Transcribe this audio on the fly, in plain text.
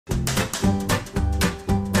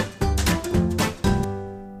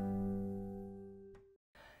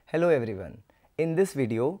Hello everyone. In this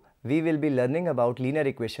video, we will be learning about linear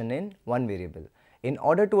equation in one variable. In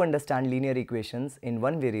order to understand linear equations in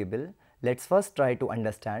one variable, let's first try to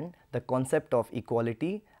understand the concept of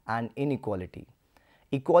equality and inequality.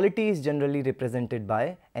 Equality is generally represented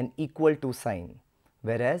by an equal to sign,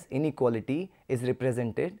 whereas inequality is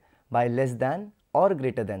represented by less than or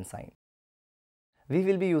greater than sign. We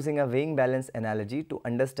will be using a weighing balance analogy to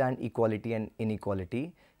understand equality and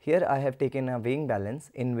inequality. Here I have taken a weighing balance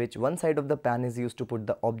in which one side of the pan is used to put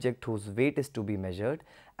the object whose weight is to be measured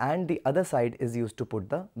and the other side is used to put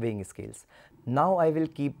the weighing scales. Now I will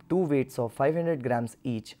keep two weights of 500 grams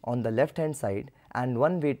each on the left hand side and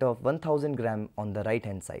one weight of 1000 gram on the right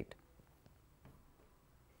hand side.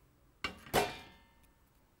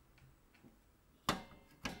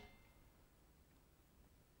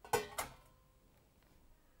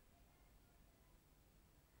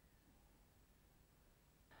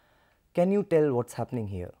 Can you tell what's happening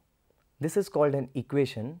here? This is called an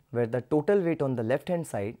equation where the total weight on the left hand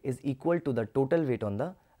side is equal to the total weight on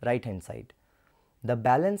the right hand side. The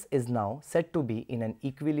balance is now said to be in an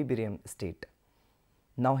equilibrium state.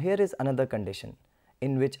 Now here is another condition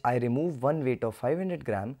in which I remove one weight of 500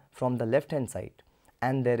 gram from the left hand side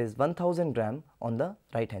and there is 1000 gram on the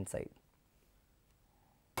right hand side.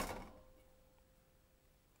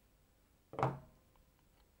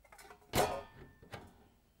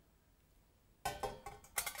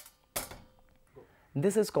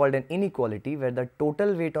 This is called an inequality where the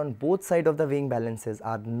total weight on both sides of the weighing balances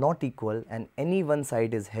are not equal and any one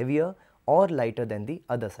side is heavier or lighter than the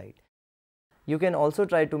other side. You can also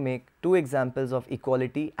try to make two examples of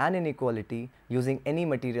equality and inequality using any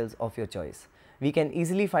materials of your choice. We can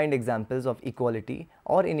easily find examples of equality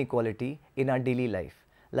or inequality in our daily life,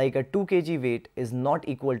 like a 2 kg weight is not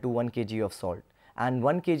equal to 1 kg of salt and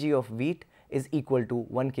 1 kg of wheat is equal to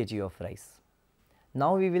 1 kg of rice.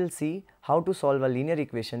 Now we will see how to solve a linear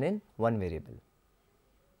equation in one variable.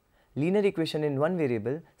 Linear equation in one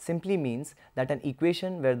variable simply means that an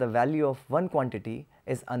equation where the value of one quantity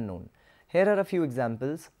is unknown. Here are a few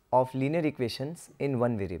examples of linear equations in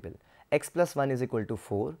one variable. X plus 1 is equal to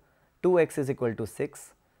 4, 2x is equal to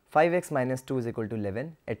 6, 5x minus 2 is equal to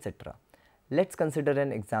 11, etc. Let's consider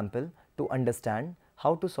an example to understand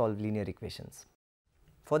how to solve linear equations.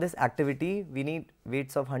 For this activity, we need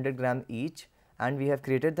weights of 100 gram each and we have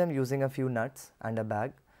created them using a few nuts and a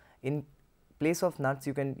bag. In place of nuts,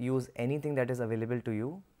 you can use anything that is available to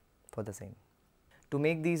you for the same. To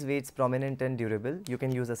make these weights prominent and durable, you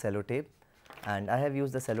can use a sellotape and I have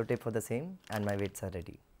used the sellotape for the same and my weights are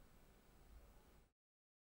ready.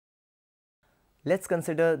 Let's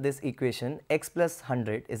consider this equation x plus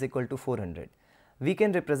 100 is equal to 400. We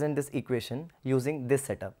can represent this equation using this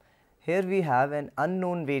setup. Here we have an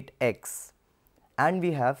unknown weight x and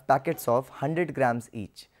we have packets of 100 grams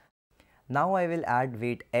each. Now I will add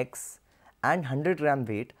weight x and 100 gram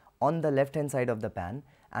weight on the left hand side of the pan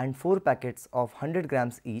and 4 packets of 100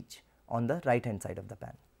 grams each on the right hand side of the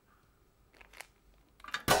pan.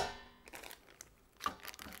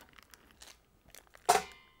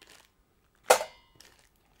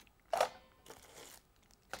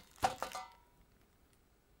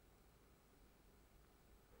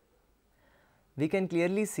 We can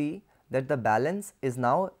clearly see that the balance is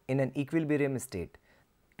now in an equilibrium state.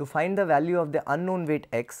 To find the value of the unknown weight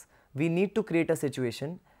x, we need to create a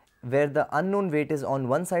situation where the unknown weight is on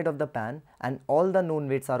one side of the pan and all the known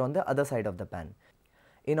weights are on the other side of the pan.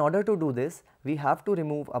 In order to do this, we have to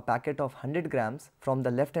remove a packet of 100 grams from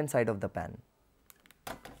the left hand side of the pan.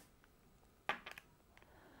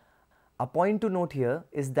 A point to note here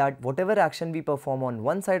is that whatever action we perform on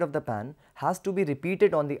one side of the pan has to be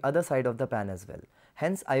repeated on the other side of the pan as well.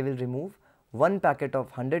 Hence, I will remove one packet of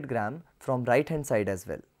 100 gram from right hand side as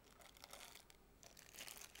well.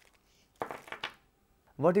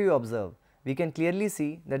 What do you observe? We can clearly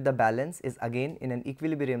see that the balance is again in an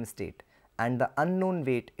equilibrium state and the unknown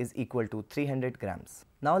weight is equal to 300 grams.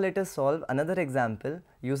 Now let us solve another example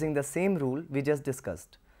using the same rule we just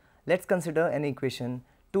discussed. Let's consider an equation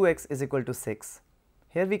 2x is equal to 6.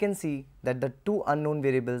 Here we can see that the two unknown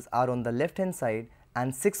variables are on the left hand side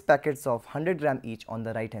and 6 packets of 100 gram each on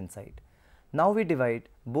the right hand side. Now we divide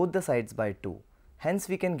both the sides by 2. Hence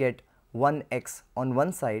we can get 1x on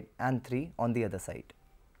one side and 3 on the other side.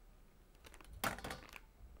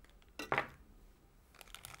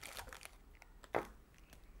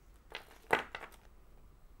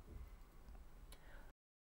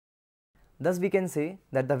 Thus we can say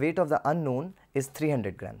that the weight of the unknown is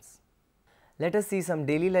 300 grams. Let us see some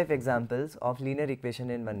daily life examples of linear equation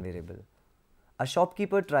in one variable. A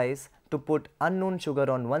shopkeeper tries to put unknown sugar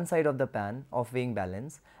on one side of the pan of weighing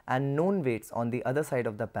balance and known weights on the other side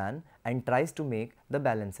of the pan and tries to make the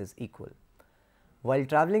balances equal. While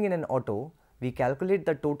travelling in an auto, we calculate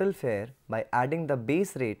the total fare by adding the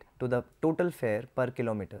base rate to the total fare per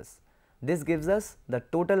kilometers. This gives us the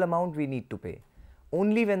total amount we need to pay.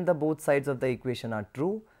 Only when the both sides of the equation are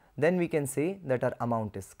true, then we can say that our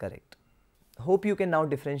amount is correct. Hope you can now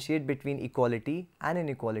differentiate between equality and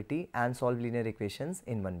inequality and solve linear equations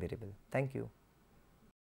in one variable. Thank you.